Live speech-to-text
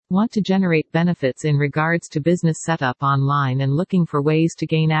Want to generate benefits in regards to business setup online and looking for ways to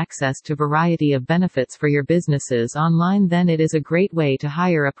gain access to variety of benefits for your businesses online? Then it is a great way to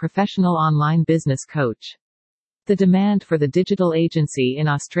hire a professional online business coach. The demand for the digital agency in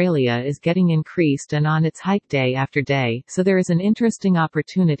Australia is getting increased and on its hike day after day, so there is an interesting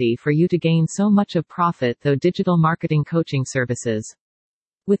opportunity for you to gain so much of profit through digital marketing coaching services.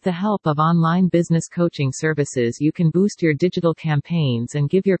 With the help of online business coaching services, you can boost your digital campaigns and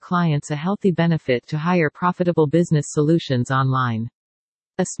give your clients a healthy benefit to hire profitable business solutions online.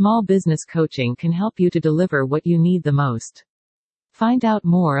 A small business coaching can help you to deliver what you need the most. Find out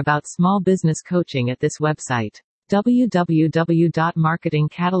more about small business coaching at this website: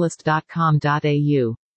 www.marketingcatalyst.com.au.